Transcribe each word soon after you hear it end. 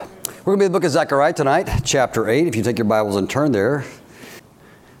We're going to be in the book of Zechariah tonight, chapter 8. If you take your Bibles and turn there,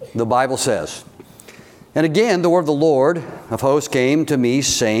 the Bible says, "And again the word of the Lord of hosts came to me,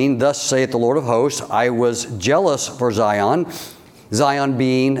 saying, Thus saith the Lord of hosts, I was jealous for Zion." Zion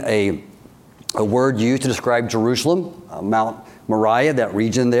being a word used to describe Jerusalem, Mount Moriah, that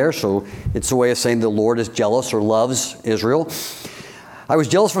region there. So it's a way of saying the Lord is jealous or loves Israel. "I was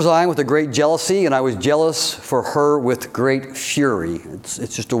jealous for Zion with a great jealousy, and I was jealous for her with great fury." It's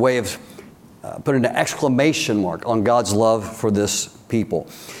just a way of putting an exclamation mark on God's love for this people.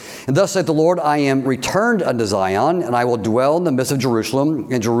 "And thus saith the Lord, I am returned unto Zion, and I will dwell in the midst of Jerusalem,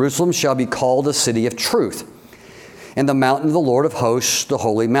 and Jerusalem shall be called a city of truth, and the mountain of the Lord of hosts, the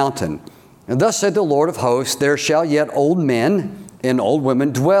holy mountain. And thus saith the Lord of hosts, there shall yet old men and old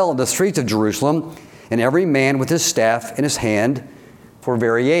women dwell in the streets of Jerusalem, and every man with his staff in his hand, for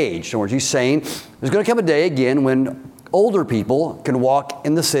very age." In other words, he's saying there's going to come a day again when older people can walk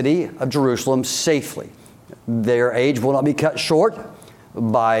in the city of Jerusalem safely. Their age will not be cut short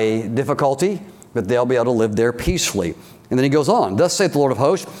by difficulty, but they'll be able to live there peacefully. And then he goes on, "Thus saith the Lord of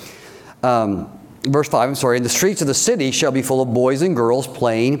hosts," verse 5, "And the streets of the city shall be full of boys and girls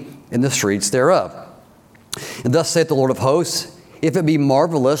playing in the streets thereof. And thus saith the Lord of hosts, if it be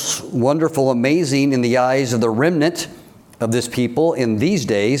marvelous, wonderful, amazing in the eyes of the remnant of this people in these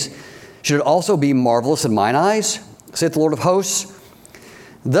days, should it also be marvelous in mine eyes, saith the Lord of hosts?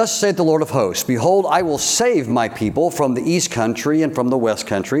 Thus saith the Lord of hosts, behold, I will save my people from the east country and from the west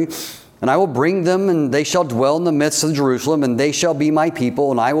country, and I will bring them, and they shall dwell in the midst of Jerusalem, and they shall be my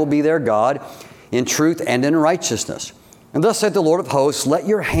people, and I will be their God in truth and in righteousness. And thus saith the Lord of hosts, let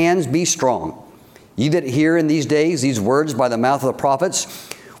your hands be strong, ye that hear in these days these words by the mouth of the prophets,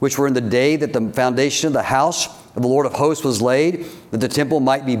 which were in the day that the foundation of the house of the Lord of hosts was laid, that the temple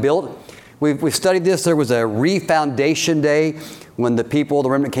might be built." We've studied this. There was a re-foundation day when the people, the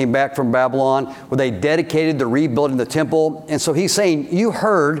remnant, came back from Babylon, where they dedicated the rebuilding the temple. And so he's saying, you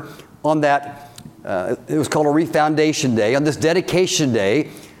heard on that, it was called a re-foundation day, on this dedication day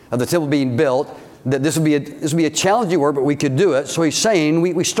of the temple being built, that this would be a challenging work, but we could do it. So he's saying,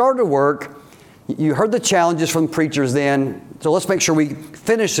 we started work. You heard the challenges from preachers then, so let's make sure we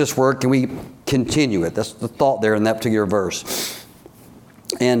finish this work and we continue it. That's the thought there in that particular verse.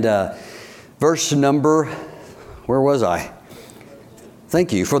 And verse number, where was I?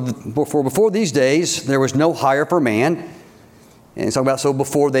 Thank you. For before these days, there was no hire for man. And it's talking about, so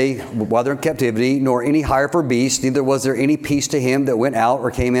before while they're in captivity, nor any hire for beast, neither was there any peace to him that went out or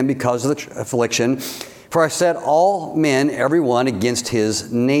came in because of the affliction. For I set all men, every one, against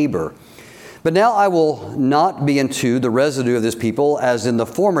his neighbor. But now I will not be unto the residue of this people as in the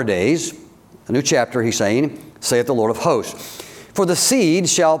former days. A new chapter, he's saying, saith the Lord of hosts. For the seed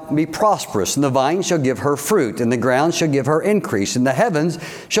shall be prosperous, and the vine shall give her fruit, and the ground shall give her increase, and the heavens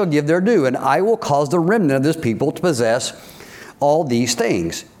shall give their due. And I will cause the remnant of this people to possess all these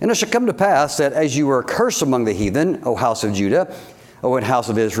things. And it shall come to pass that as you were cursed among the heathen, O house of Judah, O house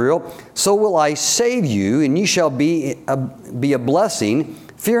of Israel, so will I save you, and ye shall be a blessing.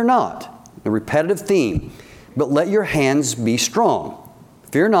 Fear not. A repetitive theme. But let your hands be strong.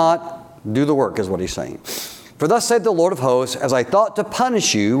 Fear not, do the work, is what he's saying. For thus saith the Lord of hosts, as I thought to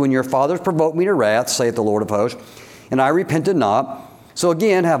punish you when your fathers provoked me to wrath, saith the Lord of hosts, and I repented not, so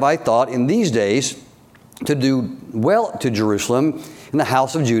again have I thought in these days to do well to Jerusalem and the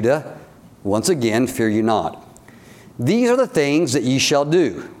house of Judah. Once again, fear you not. These are the things that ye shall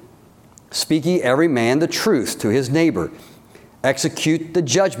do. Speak ye every man the truth to his neighbor. Execute the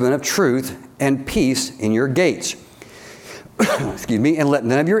judgment of truth and peace in your gates. Excuse me. And let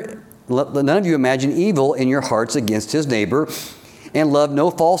none of you imagine evil in your hearts against his neighbor, and love no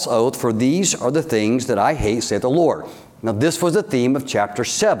false oath, for these are the things that I hate, saith the Lord. Now this was the theme of chapter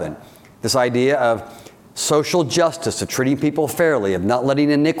 7. This idea of social justice, of treating people fairly, of not letting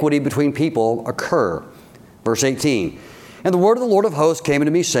iniquity between people occur. Verse 18. And the word of the Lord of hosts came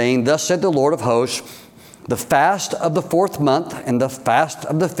unto me, saying, Thus said the Lord of hosts, the fast of the 4th month, and the fast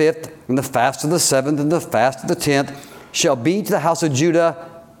of the 5th, and the fast of the 7th, and the fast of the 10th, shall be to the house of Judah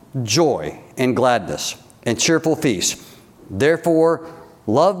joy and gladness and cheerful feast. Therefore,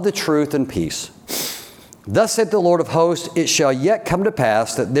 love the truth and peace. Thus saith the Lord of hosts, it shall yet come to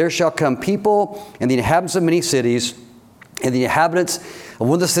pass that there shall come people and the inhabitants of many cities, and the inhabitants of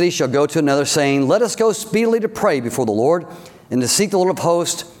one of the cities shall go to another, saying, Let us go speedily to pray before the Lord, and to seek the Lord of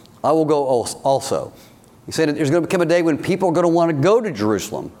hosts. I will go also. He said there's going to come a day when people are going to want to go to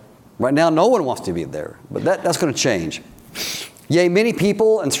Jerusalem. Right now, no one wants to be there, but that's going to change. Yea, many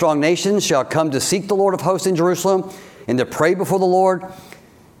people and strong nations shall come to seek the Lord of hosts in Jerusalem and to pray before the Lord.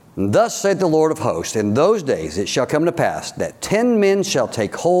 Thus saith the Lord of hosts, in those days it shall come to pass that 10 men shall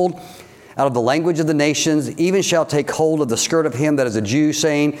take hold out of the language of the nations, even shall take hold of the skirt of him that is a Jew,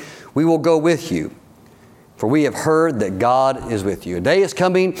 saying, we will go with you, for we have heard that God is with you. A day is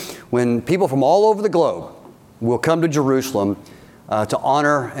coming when people from all over the globe will come to Jerusalem to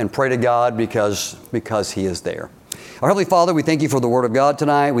honor and pray to God because he is there. Our Heavenly Father, we thank you for the Word of God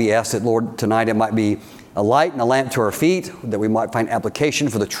tonight. We ask that, Lord, tonight it might be a light and a lamp to our feet, that we might find application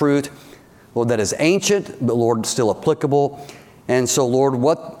for the truth, Lord, that is ancient, but, Lord, still applicable. And so, Lord,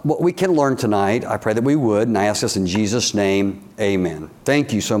 what we can learn tonight, I pray that we would, and I ask this in Jesus' name, amen.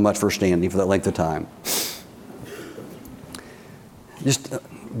 Thank you so much for standing for that length of time. Just a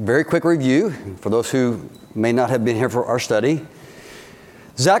very quick review for those who may not have been here for our study.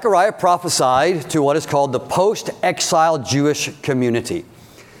 Zechariah prophesied to what is called the post-exile Jewish community.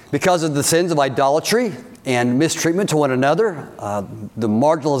 Because of the sins of idolatry and mistreatment to one another, the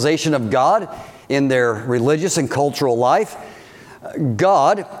marginalization of God in their religious and cultural life,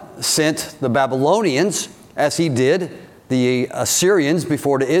 God sent the Babylonians, as he did the Assyrians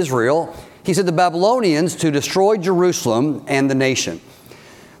before to Israel. He sent the Babylonians to destroy Jerusalem and the nation.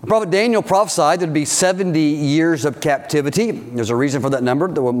 The prophet Daniel prophesied there'd be 70 years of captivity. There's a reason for that number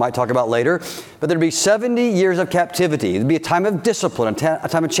that we might talk about later. But there'd be 70 years of captivity. It'd be a time of discipline, a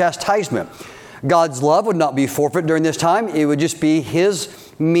time of chastisement. God's love would not be forfeit during this time. It would just be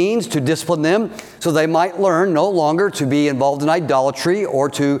his means to discipline them so they might learn no longer to be involved in idolatry or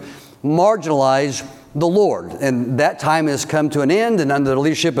to marginalize the Lord. And that time has come to an end, and under the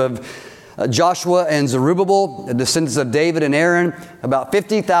leadership of Joshua and Zerubbabel, the descendants of David and Aaron, about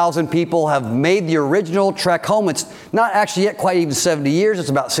 50,000 people have made the original trek home. It's not actually yet quite even 70 years. It's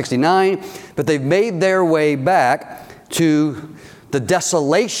about 69. But they've made their way back to the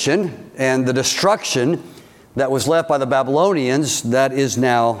desolation and the destruction that was left by the Babylonians that is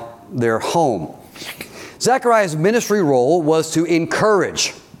now their home. Zechariah's ministry role was to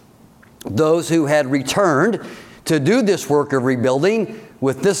encourage those who had returned to do this work of rebuilding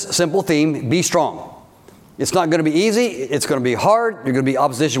with this simple theme: be strong. It's not going to be easy. It's going to be hard. There's going to be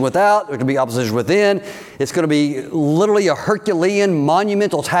opposition without. There's going to be opposition within. It's going to be literally a Herculean,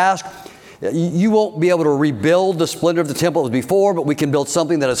 monumental task. You won't be able to rebuild the splendor of the temple as before, but we can build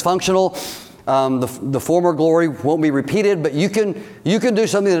something that is functional. The former glory won't be repeated, but you can do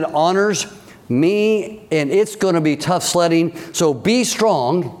something that honors me, and it's going to be tough sledding. So be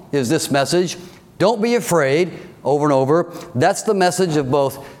strong is this message. Don't be afraid. Over and over. That's the message of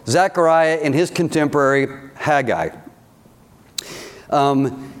both Zechariah and his contemporary Haggai.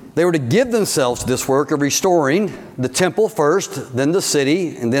 They were to give themselves to this work of restoring the temple first, then the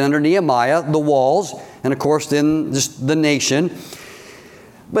city, and then under Nehemiah, the walls, and of course then just the nation.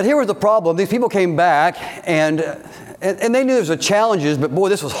 But here was the problem. These people came back and they knew there was challenges, but boy,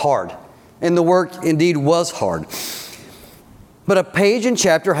 this was hard. And the work indeed was hard. But a page and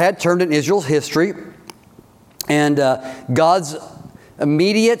chapter had turned in Israel's history. And God's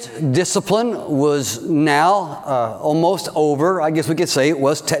immediate discipline was now almost over. I guess we could say it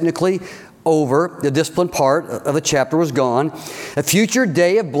was technically over. The discipline part of the chapter was gone. A future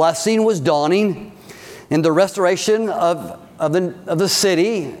day of blessing was dawning, and the restoration of the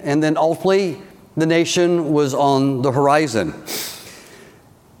city, and then ultimately the nation was on the horizon.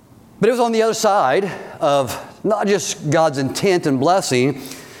 But it was on the other side of not just God's intent and blessing,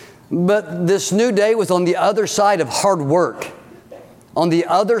 but this new day was on the other side of hard work, on the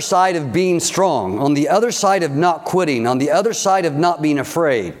other side of being strong, on the other side of not quitting, on the other side of not being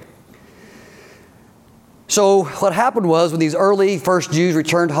afraid. So what happened was when these early first Jews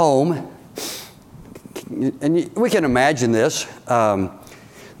returned home, and we can imagine this,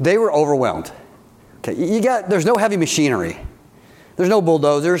 they were overwhelmed. Okay, there's no heavy machinery. There's no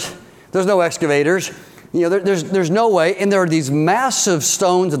bulldozers. There's no excavators. You know, there's no way. And there are these massive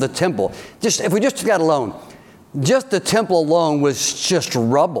stones of the temple. If we just took that alone, just the temple alone was just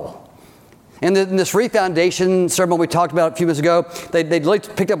rubble. And in this re-foundation ceremony we talked about a few minutes ago, they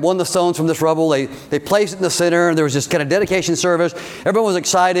picked up one of the stones from this rubble. They placed it in the center, and there was this kind of dedication service. Everyone was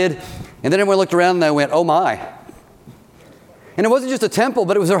excited. And then everyone looked around and they went, oh my. And it wasn't just a temple,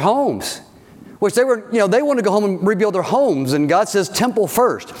 but it was their homes, which they wanted to go home and rebuild their homes. And God says temple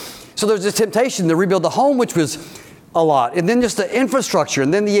first. So there's this temptation to rebuild the home, which was a lot. And then just the infrastructure,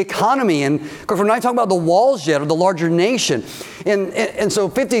 and then the economy. And of course, we're not talking about the walls yet, or the larger nation. And so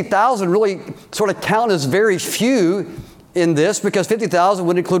 50,000 really sort of count as very few in this, because 50,000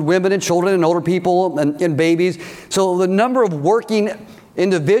 would include women and children and older people and babies. So the number of working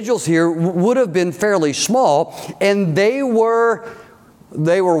individuals here would have been fairly small, and they were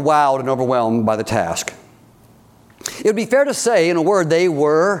wowed and overwhelmed by the task. It would be fair to say, in a word, they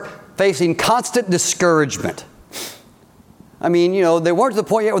were facing constant discouragement. I mean, they weren't to the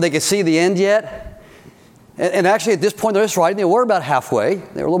point yet where they could see the end yet. And actually, at this point they're just writing, they were about halfway.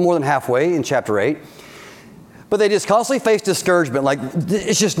 They were a little more than halfway in chapter 8. But they just constantly faced discouragement, like,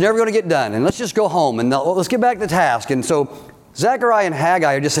 it's just never going to get done, and let's just go home, and let's get back to task. And so Zechariah and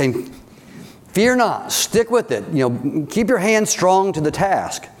Haggai are just saying, fear not, stick with it. Keep your hand strong to the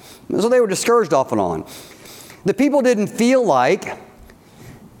task. And so they were discouraged off and on. The people didn't feel like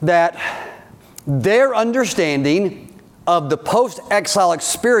that their understanding of the post-exile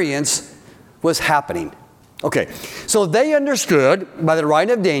experience was happening. Okay, so they understood by the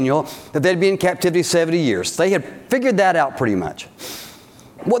writing of Daniel that they'd be in captivity 70 years. They had figured that out pretty much.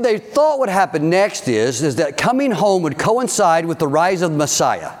 What they thought would happen next is that coming home would coincide with the rise of the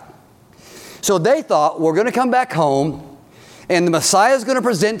Messiah. So they thought, we're going to come back home, and the Messiah is going to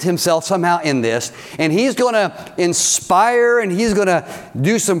present himself somehow in this, and he's going to inspire, and he's going to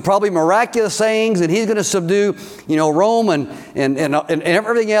do some probably miraculous things, and he's going to subdue, Rome and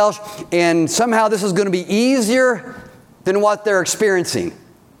everything else, and somehow this is going to be easier than what they're experiencing.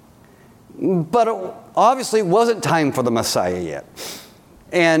 But obviously it wasn't time for the Messiah yet.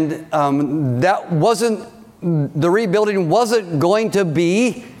 And the rebuilding wasn't going to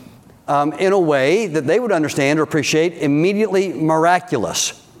be in a way that they would understand or appreciate immediately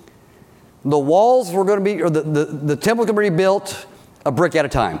miraculous. The walls were going to be, or the temple could be rebuilt a brick at a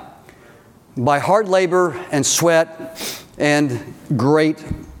time by hard labor and sweat and great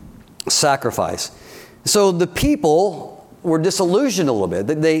sacrifice. So the people were disillusioned a little bit.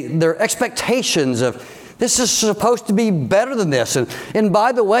 Their expectations of this is supposed to be better than this. And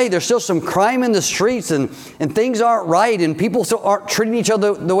by the way, there's still some crime in the streets and things aren't right and people still aren't treating each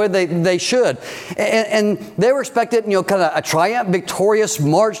other the way they should. And they were expected, kind of a triumph, victorious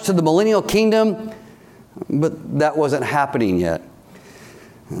march to the millennial kingdom. But that wasn't happening yet.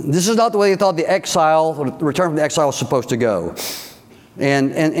 This is not the way they thought the return from the exile was supposed to go.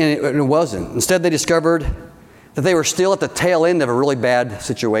 And it wasn't. Instead, they discovered that they were still at the tail end of a really bad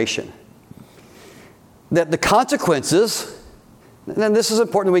situation. That the consequences, and this is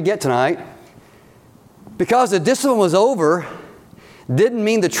important that we get tonight, because the discipline was over, didn't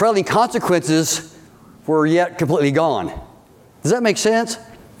mean the trailing consequences were yet completely gone. Does that make sense?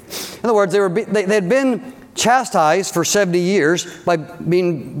 In other words, they had been chastised for 70 years by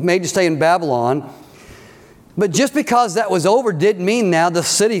being made to stay in Babylon, but just because that was over didn't mean now the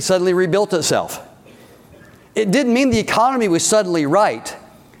city suddenly rebuilt itself. It didn't mean the economy was suddenly right.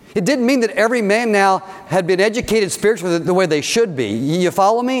 It didn't mean that every man now had been educated spiritually the way they should be. You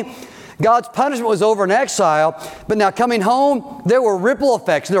follow me? God's punishment was over in exile, but now coming home, there were ripple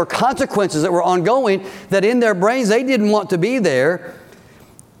effects. There were consequences that were ongoing that in their brains they didn't want to be there.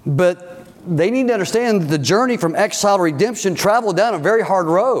 But they need to understand that the journey from exile to redemption traveled down a very hard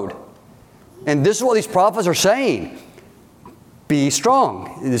road. And this is what these prophets are saying. Be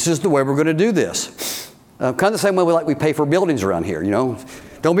strong. This is the way we're going to do this. Kind of the same way we pay for buildings around here,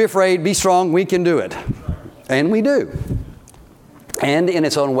 Don't be afraid, be strong, we can do it. And we do. And in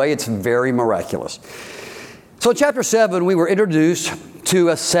its own way, it's very miraculous. So in chapter 7, we were introduced to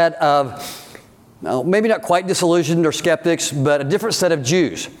a set of, maybe not quite disillusioned or skeptics, but a different set of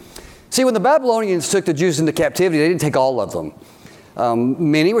Jews. See, when the Babylonians took the Jews into captivity, they didn't take all of them.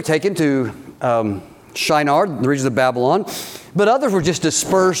 Many were taken to Shinar, the region of Babylon, but others were just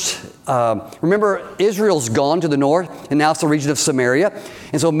dispersed. Remember, Israel's gone to the north, and now it's the region of Samaria.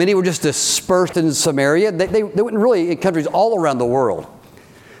 And so many were just dispersed in Samaria. They went really in countries all around the world.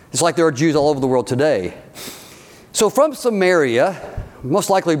 It's like there are Jews all over the world today. So from Samaria, most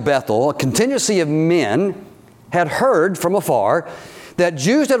likely Bethel, a contingency of men had heard from afar that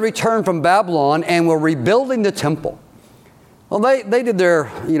Jews had returned from Babylon and were rebuilding the temple. Well, they did their,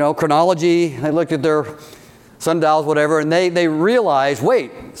 chronology. They looked at their sundials, whatever, and they realized,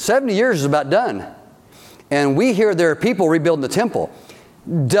 wait, 70 years is about done. And we hear there are people rebuilding the temple.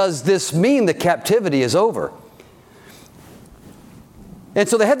 Does this mean the captivity is over? And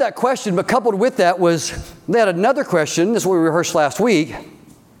so they had that question, but coupled with that was, they had another question. This is what we rehearsed last week.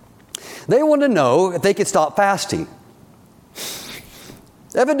 They wanted to know if they could stop fasting.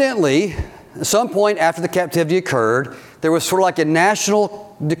 Evidently, at some point after the captivity occurred, there was sort of like a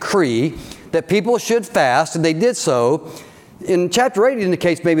national decree that people should fast, and they did so. In chapter 8, it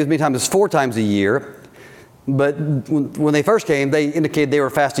indicates maybe as many times as 4 times a year. But when they first came, they indicated they were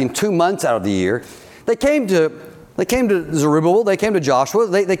fasting 2 months out of the year. They came to Zerubbabel, they came to Joshua,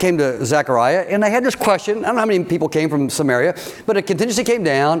 they came to Zechariah, and they had this question. I don't know how many people came from Samaria, but a contingency came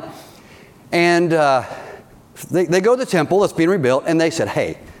down, and they go to the temple that's being rebuilt, and they said,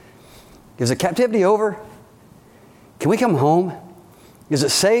 hey, is the captivity over? Can we come home? Is it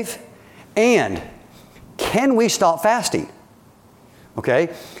safe? And can we stop fasting?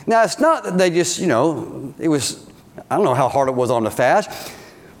 Okay? Now, it's not that they just, it was, I don't know how hard it was on the fast,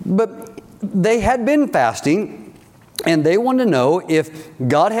 but they had been fasting, and they wanted to know if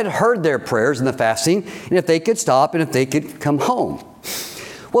God had heard their prayers in the fasting, and if they could stop, and if they could come home.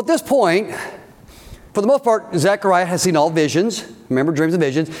 Well, at this point, for the most part, Zechariah has seen all visions. Remember, dreams and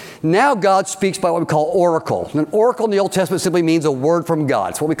visions. Now God speaks by what we call oracle. And an oracle in the Old Testament simply means a word from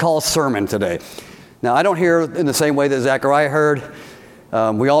God. It's what we call a sermon today. Now, I don't hear in the same way that Zechariah heard.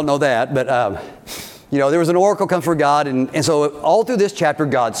 We all know that. But, there was an oracle comes from God. And so all through this chapter,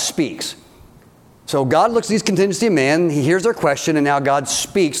 God speaks. So God looks at these contingency men. He hears their question. And now God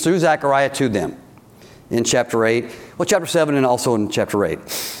speaks through Zechariah to them in chapter 8. Well, chapter 7 and also in chapter 8.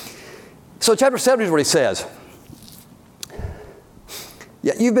 So chapter 7 is what he says.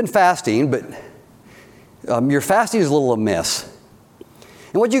 Yeah, you've been fasting, but your fasting is a little amiss.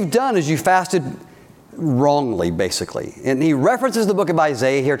 And what you've done is you fasted wrongly, basically. And he references the book of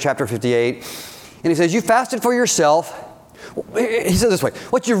Isaiah here, chapter 58. And he says, you fasted for yourself. He says this way,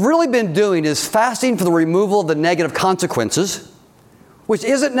 what you've really been doing is fasting for the removal of the negative consequences, which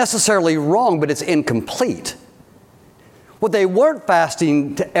isn't necessarily wrong, but it's incomplete. What they weren't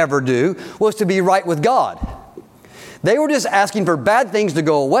fasting to ever do was to be right with God. They were just asking for bad things to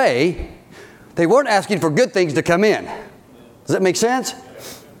go away. They weren't asking for good things to come in. Does that make sense?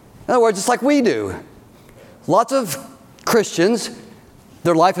 In other words, it's like we do. Lots of Christians,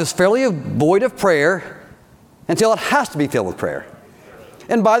 their life is fairly void of prayer until it has to be filled with prayer.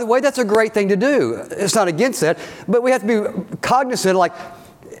 And by the way, that's a great thing to do. It's not against that, but we have to be cognizant, like,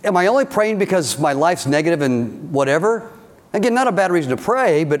 am I only praying because my life's negative and whatever? Again, not a bad reason to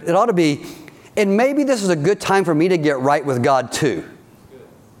pray, but it ought to be, and maybe this is a good time for me to get right with God too.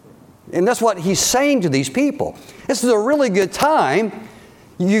 And that's what he's saying to these people. This is a really good time.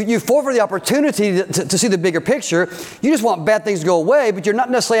 You forfeit the opportunity to see the bigger picture. You just want bad things to go away, but you're not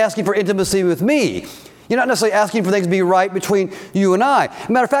necessarily asking for intimacy with me. You're not necessarily asking for things to be right between you and I.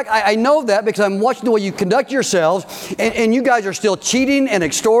 Matter of fact, I know that because I'm watching the way you conduct yourselves, and you guys are still cheating and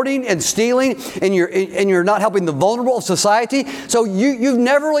extorting and stealing, and you're not helping the vulnerable of society. So you've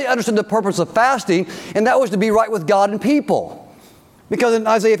never really understood the purpose of fasting, and that was to be right with God and people. Because in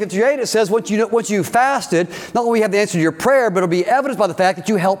Isaiah 58 it says, once you fasted, not only will you have the answer to your prayer, but it'll be evidenced by the fact that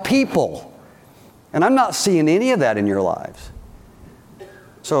you help people. And I'm not seeing any of that in your lives.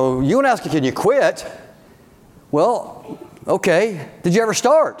 So you want to ask, can you quit? Well, okay. Did you ever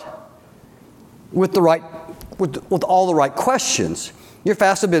start with with all the right questions? Your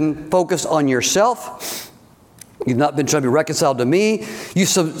fast has been focused on yourself. You've not been trying to be reconciled to me. You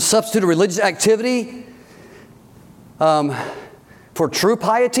substitute a religious activity for true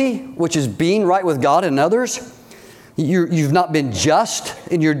piety, which is being right with God and others. You've not been just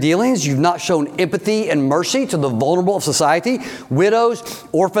in your dealings. You've not shown empathy and mercy to the vulnerable of society, widows,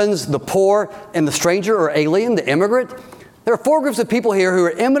 orphans, the poor, and the stranger or alien, the immigrant. There are 4 groups of people here who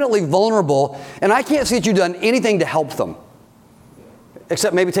are eminently vulnerable, and I can't see that you've done anything to help them,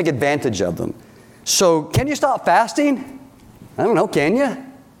 except maybe take advantage of them. So can you stop fasting? I don't know, can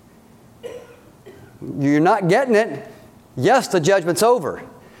you? You're not getting it. Yes, the judgment's over,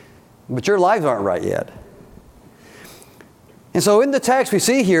 but your lives aren't right yet. And so in the text we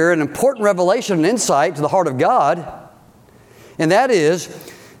see here an important revelation and insight to the heart of God, and that is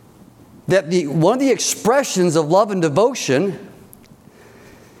that one of the expressions of love and devotion,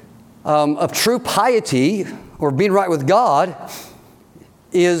 of true piety or being right with God,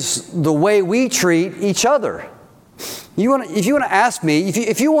 is the way we treat each other. If you want to ask me,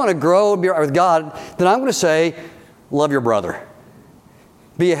 if you want to grow and be right with God, then I'm going to say, love your brother.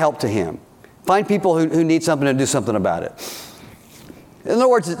 Be a help to him. Find people who need something and do something about it. In other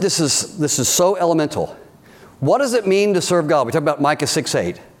words, this is so elemental. What does it mean to serve God? We talk about Micah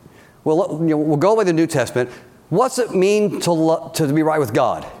 6:8. Well, we'll go by the New Testament. What's it mean to be right with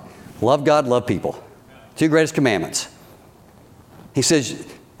God? Love God, love people. 2 greatest commandments. He says,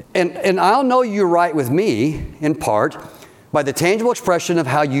 and I'll know you're right with me, in part, by the tangible expression of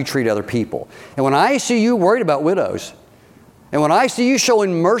how you treat other people. And when I see you worried about widows, and when I see you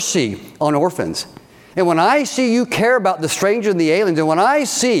showing mercy on orphans, and when I see you care about the stranger and the aliens, and when I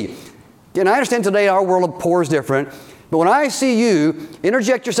see, and I understand today our world of poor is different, but when I see you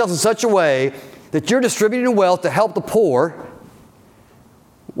interject yourself in such a way that you're distributing wealth to help the poor,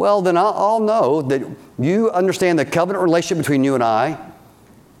 well, then I'll know that you understand the covenant relationship between you and I,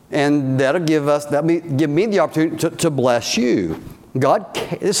 and that'll give me the opportunity to bless you. God,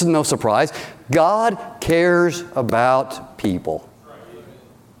 this is no surprise, God cares about people.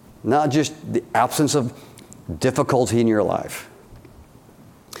 Not just the absence of difficulty in your life.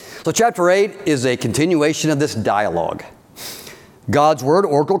 So chapter 8 is a continuation of this dialogue. God's word,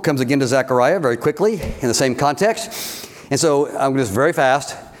 oracle, comes again to Zechariah very quickly in the same context. And so I'm just very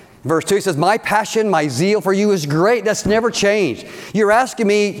fast. Verse 2 says, my passion, my zeal for you is great. That's never changed. You're asking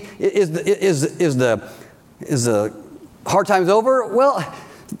me, is the hard times over? Well,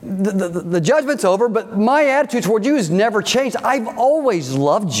 the judgment's over, but my attitude toward you has never changed. I've always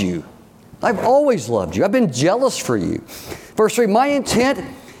loved you. I've always loved you. I've been jealous for you. Verse 3, my intent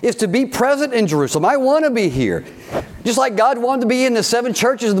is to be present in Jerusalem. I want to be here. Just like God wanted to be in the 7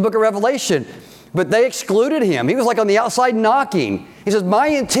 churches in the book of Revelation, but they excluded him. He was like on the outside knocking. He says, my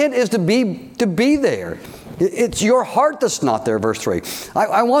intent is to be there. It's your heart that's not there, verse 3.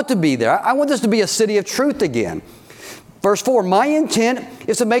 I want to be there. I want this to be a city of truth again. Verse 4, my intent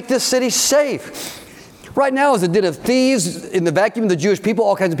is to make this city safe. Right now is a den of thieves. In the vacuum of the Jewish people,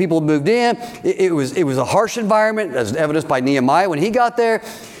 all kinds of people moved in. It was a harsh environment, as evidenced by Nehemiah when he got there.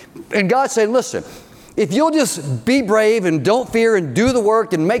 And God said, listen, if you'll just be brave and don't fear and do the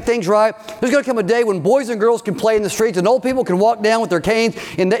work and make things right, there's going to come a day when boys and girls can play in the streets and old people can walk down with their canes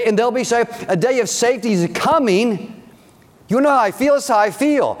and they'll be safe. A day of safety is coming. You know how I feel? That's how I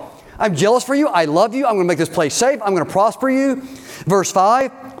feel. I'm jealous for you. I love you. I'm going to make this place safe. I'm going to prosper you. Verse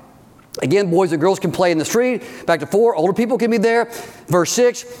 5, again, boys and girls can play in the street. Back to 4, older people can be there. Verse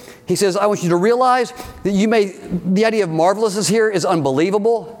 6, he says, I want you to realize that the idea of marvelousness here is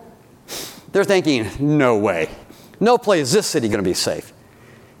unbelievable. They're thinking, no way. No place is this city going to be safe.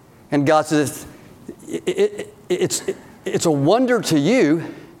 And God says, it's a wonder to you,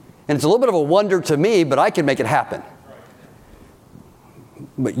 and it's a little bit of a wonder to me, but I can make it happen.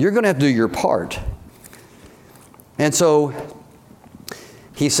 But you're going to have to do your part. And so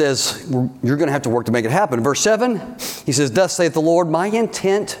he says, you're going to have to work to make it happen. Verse 7, he says, thus saith the Lord, my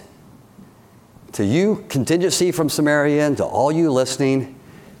intent to you, contingency from Samaria, and to all you listening,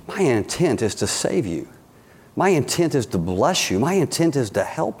 my intent is to save you. My intent is to bless you. My intent is to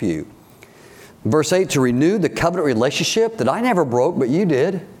help you. Verse 8, to renew the covenant relationship that I never broke, but you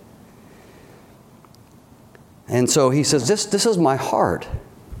did. And so he says, this is my heart.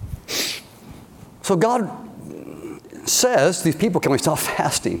 So God says to these people, can we stop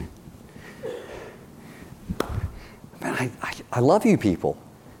fasting? Man, I love you people.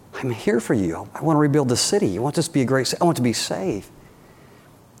 I'm here for you. I want to rebuild the city. I want this to be a great city. I want to be safe.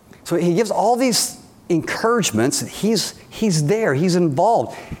 So he gives all these encouragements. He's there. He's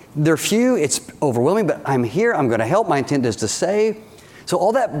involved. They're few. It's overwhelming, but I'm here. I'm going to help. My intent is to save. So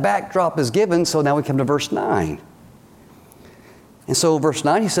all that backdrop is given. So now we come to verse 9. And so verse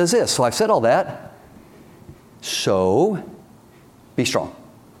 9, he says this. So I've said all that. So be strong.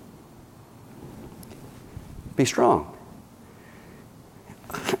 Be strong.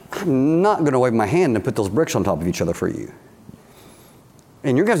 I'm not going to wave my hand and put those bricks on top of each other for you.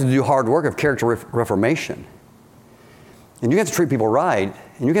 And you're going to have to do hard work of character reformation. And you have to treat people right.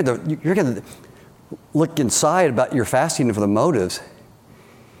 And you're going to look inside about your fasting and for the motives.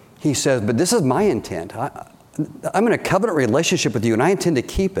 He says, but this is my intent. I'm in a covenant relationship with you, and I intend to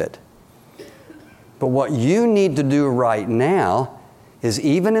keep it. But what you need to do right now is,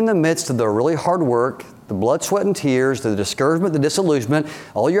 even in the midst of the really hard work, the blood, sweat, and tears, the discouragement, the disillusionment,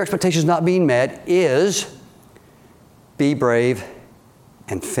 all your expectations not being met, is be brave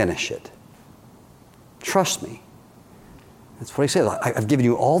and finish it. Trust me. That's what he says. I've given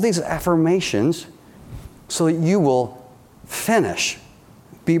you all these affirmations so that you will finish.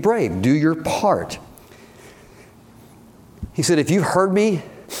 Be brave. Do your part. He said, if you've heard me,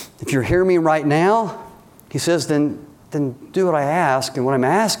 if you're hearing me right now, he says, then do what I ask. And what I'm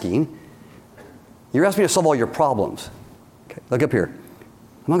asking, you're asking me to solve all your problems. Okay, look up here.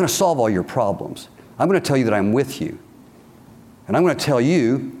 I'm not going to solve all your problems. I'm going to tell you that I'm with you. And I'm going to tell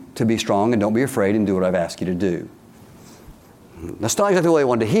you to be strong and don't be afraid and do what I've asked you to do. That's not exactly what I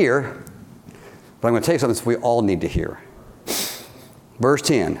wanted to hear, but I'm going to tell you something that we all need to hear. Verse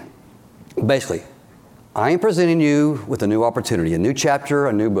 10, basically, I am presenting you with a new opportunity, a new chapter,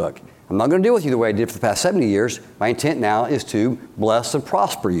 a new book. I'm not going to deal with you the way I did for the past 70 years. My intent now is to bless and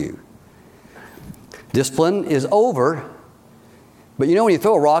prosper you. Discipline is over, but you know when you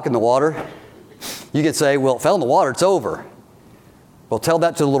throw a rock in the water, you can say, well, it fell in the water, it's over. Well, tell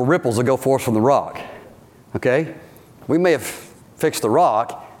that to the little ripples that go forth from the rock. Okay? We may have fixed the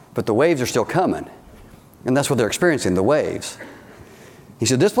rock, but the waves are still coming. And that's what they're experiencing, the waves. He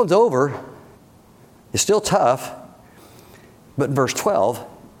said, discipline's over. It's still tough. But verse 12,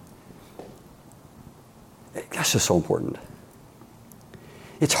 that's just so important.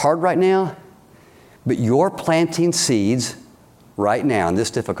 It's hard right now, but you're planting seeds right now in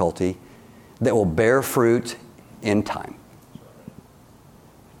this difficulty that will bear fruit in time.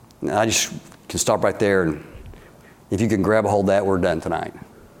 Now, I just can stop right there, and if you can grab a hold of that, we're done tonight.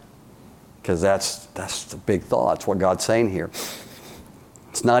 Because that's the big thought. It's what God's saying here.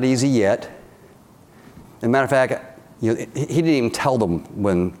 It's not easy yet. As a matter of fact, he didn't even tell them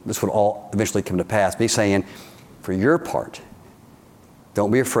when this would all eventually come to pass. But he's saying, for your part,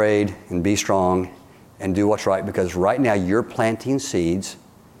 don't be afraid and be strong and do what's right, because right now you're planting seeds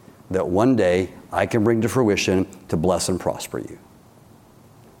that one day I can bring to fruition to bless and prosper you.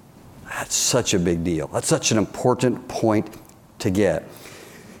 That's such a big deal. That's such an important point to get.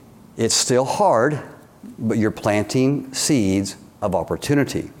 It's still hard, but you're planting seeds of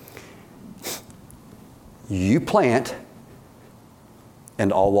opportunity. You plant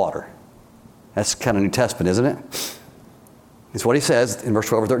and all water. That's kind of New Testament, isn't it? It's what he says in verse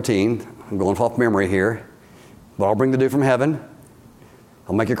 12 or 13. I'm going off memory here. But I'll bring the dew from heaven.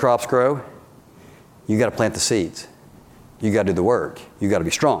 I'll make your crops grow. You got to plant the seeds. You got to do the work. You got to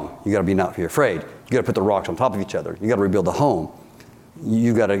be strong. You got to not be afraid. You got to put the rocks on top of each other. You got to rebuild the home.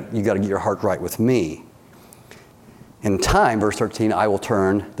 You got to get your heart right with me. In time, verse 13, I will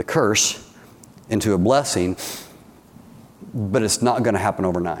turn the curse into a blessing, but it's not going to happen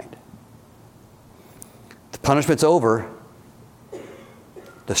overnight. The punishment's over.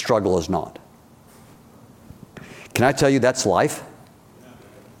 The struggle is not. Can I tell you that's life?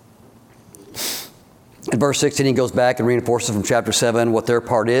 In verse 16, he goes back and reinforces from chapter 7 what their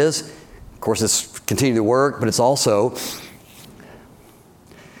part is. Of course, it's continue to work, but it's also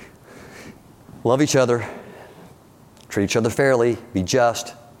love each other, treat each other fairly, be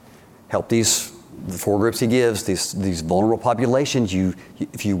just, help the four groups he gives, these vulnerable populations.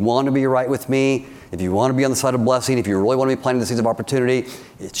 If you want to be right with me, if you want to be on the side of blessing, if you really want to be planting the seeds of opportunity,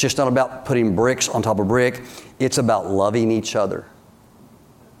 it's just not about putting bricks on top of brick. It's about loving each other.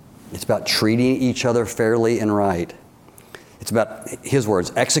 It's about treating each other fairly and right. It's about, his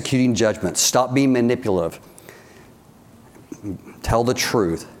words, executing judgment. Stop being manipulative. Tell the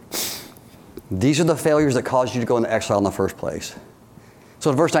truth. These are the failures that caused you to go into exile in the first place. So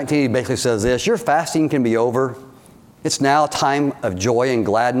in verse 19, he basically says this: your fasting can be over. It's now a time of joy and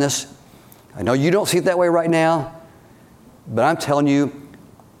gladness. I know you don't see it that way right now, but I'm telling you,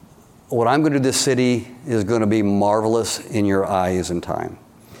 what I'm going to do to this city is going to be marvelous in your eyes in time.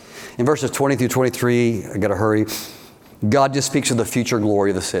 In verses 20 through 23, I got to hurry, God just speaks of the future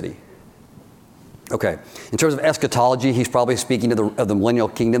glory of the city. Okay, in terms of eschatology, he's probably speaking of the millennial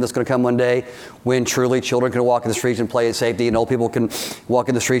kingdom that's going to come one day, when truly children can walk in the streets and play in safety, and old people can walk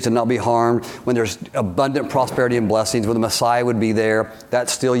in the streets and not be harmed, when there's abundant prosperity and blessings, when the Messiah would be there.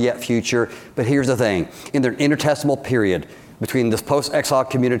 That's still yet future. But here's the thing. In the intertestamental period between this post-exile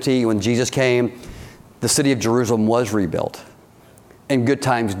community, when Jesus came, the city of Jerusalem was rebuilt, and good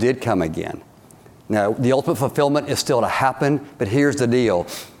times did come again. Now, the ultimate fulfillment is still to happen, but here's the deal.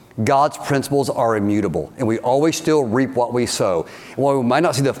 God's principles are immutable, and we always still reap what we sow. And while we might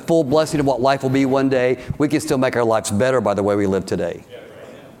not see the full blessing of what life will be one day, we can still make our lives better by the way we live today.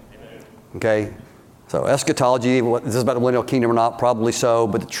 Okay? So eschatology, is this about the millennial kingdom or not? Probably so.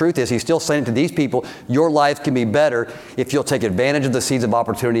 But the truth is, he's still saying to these people, your life can be better if you'll take advantage of the seeds of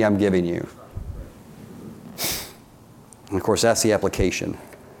opportunity I'm giving you. And of course, that's the application.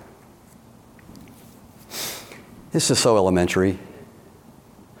 This is so elementary.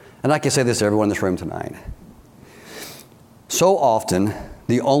 And I can say this to everyone in this room tonight. So often,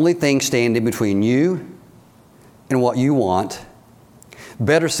 the only thing standing between you and what you want,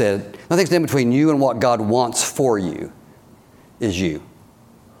 better said, nothing standing between you and what God wants for you, is you.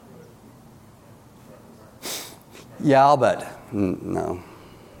 Yeah, but no.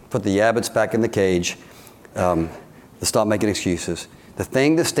 Put the yabbits back in the cage. Stop making excuses. The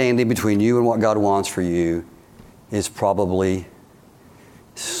thing that's standing between you and what God wants for you is probably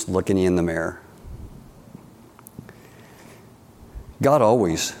looking you in the mirror. God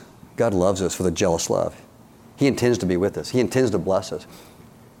loves us with a jealous love. He intends to be with us. He intends to bless us.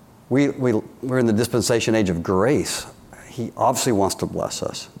 We're in the dispensation age of grace. He obviously wants to bless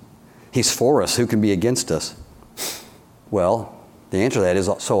us. He's for us. Who can be against us? Well, the answer to that is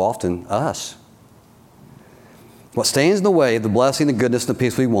so often us. What stands in the way of the blessing, the goodness, and the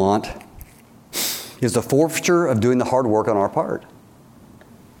peace we want is the forfeiture of doing the hard work on our part.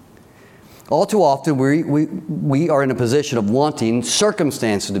 All too often, we are in a position of wanting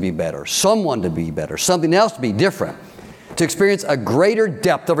circumstances to be better, someone to be better, something else to be different, to experience a greater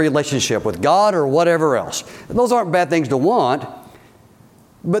depth of relationship with God or whatever else. And those aren't bad things to want,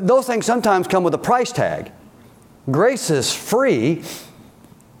 but those things sometimes come with a price tag. Grace is free,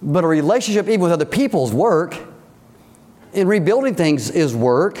 but a relationship, even with other people's work, in rebuilding things is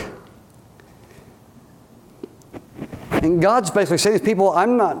work. And God's basically saying to these people,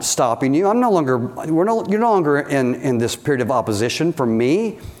 I'm not stopping you. You're no longer in this period of opposition from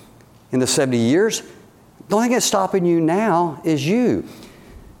me in the 70 years. The only thing that's stopping you now is you.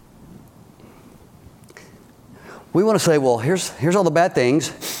 We want to say, well, here's all the bad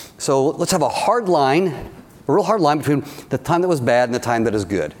things. So let's have a real hard line between the time that was bad and the time that is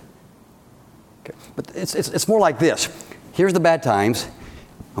good. Okay. But it's more like this. Here's the bad times,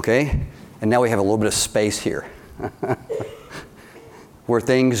 okay? And now we have a little bit of space here where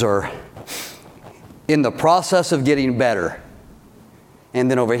things are in the process of getting better.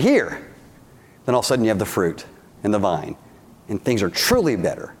 And then over here, then all of a sudden you have the fruit and the vine, and things are truly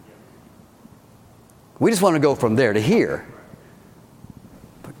better. We just want to go from there to here.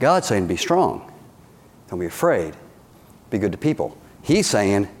 But God's saying, be strong. Don't be afraid. Be good to people. He's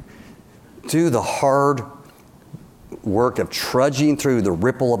saying, do the hard work of trudging through the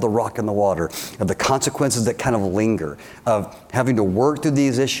ripple of the rock in the water, of the consequences that kind of linger, of having to work through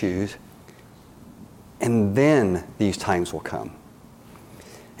these issues, and then these times will come.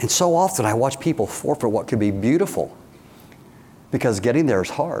 And so often I watch people forfeit what could be beautiful because getting there is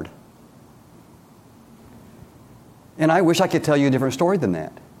hard. And I wish I could tell you a different story than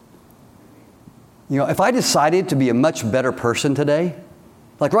that. You know, if I decided to be a much better person today,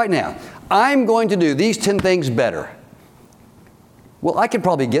 like right now, I'm going to do these 10 things better. Well, I could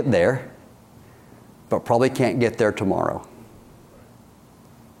probably get there, but probably can't get there tomorrow.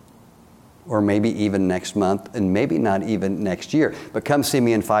 Or maybe even next month, and maybe not even next year. But come see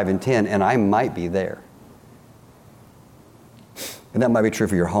me in 5 and 10, and I might be there. And that might be true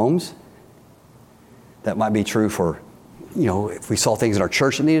for your homes. That might be true for, if we saw things in our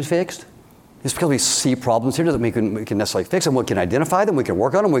church that needed fixed. Just because we see problems here doesn't mean we can necessarily fix them. We can identify them. We can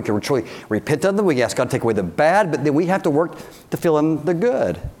work on them. We can truly repent of them. We ask God to take away the bad, but then we have to work to fill in the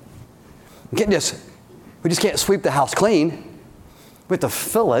good. We just can't sweep the house clean. We have to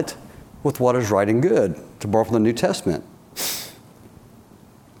fill it with what is right and good, to borrow from the New Testament.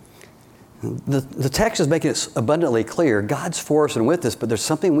 The text is making it abundantly clear. God's for us and with us, but there's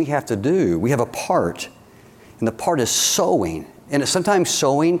something we have to do. We have a part, and the part is sowing. And it's sometimes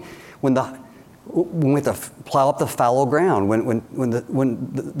sowing when we have to plow up the fallow ground,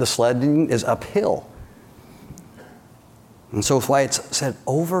 when the sledding is uphill. And so it's why it's said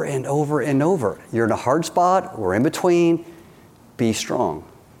over and over and over. You're in a hard spot, we're in between, be strong.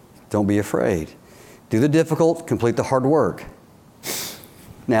 Don't be afraid. Do the difficult, complete the hard work.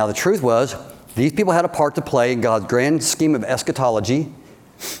 Now, the truth was, these people had a part to play in God's grand scheme of eschatology,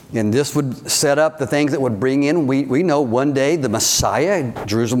 and this would set up the things that would bring in. We know one day the Messiah,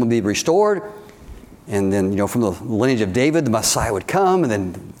 Jerusalem would be restored, and then, from the lineage of David, the Messiah would come, and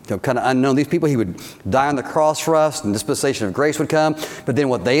then, kind of unknown, these people, he would die on the cross for us, and dispensation of grace would come, but then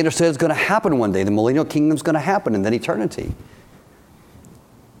what they understood is going to happen one day. The millennial kingdom is going to happen, and then eternity.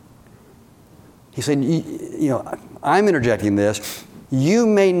 He said, I'm interjecting this. You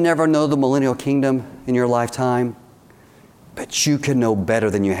may never know the millennial kingdom in your lifetime, but you can know better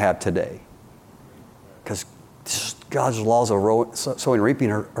than you have today. Because God's laws of sowing and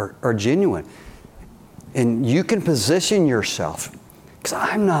reaping are genuine. And you can position yourself, because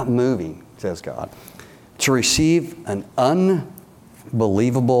I'm not moving, says God, to receive an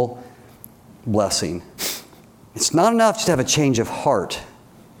unbelievable blessing. It's not enough just to have a change of heart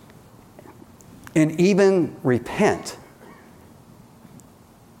and even repent.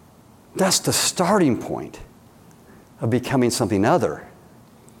 That's the starting point of becoming something other.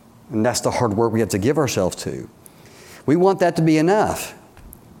 And that's the hard work we have to give ourselves to. We want that to be enough.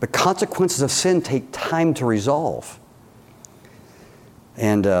 The consequences of sin take time to resolve.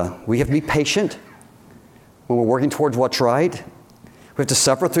 And we have to be patient when we're working towards what's right. We have to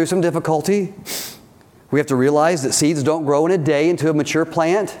suffer through some difficulty. We have to realize that seeds don't grow in a day into a mature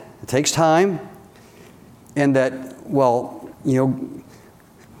plant. It takes time. And that,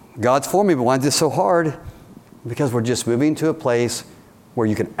 God's for me, but why is this so hard? Because we're just moving to a place where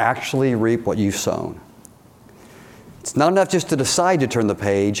you can actually reap what you've sown. It's not enough just to decide to turn the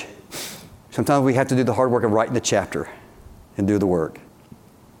page. Sometimes we have to do the hard work of writing the chapter and do the work.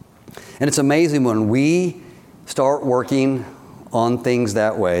 And it's amazing when we start working on things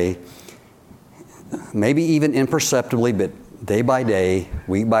that way, maybe even imperceptibly, but day by day,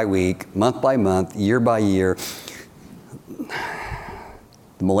 week by week, month by month, year by year,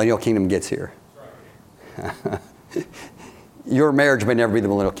 the millennial kingdom gets here. Your marriage may never be the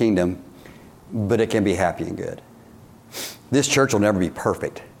millennial kingdom, but it can be happy and good. This church will never be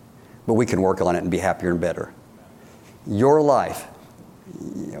perfect, but we can work on it and be happier and better. Your life,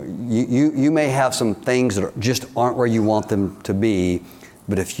 you may have some things that just aren't where you want them to be,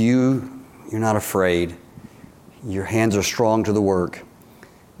 but if you're not afraid, your hands are strong to the work,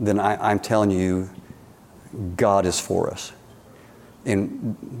 then I'm telling you, God is for us.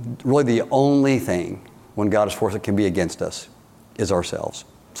 And really the only thing when God is for us that can be against us is ourselves.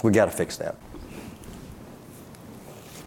 So we got to fix that.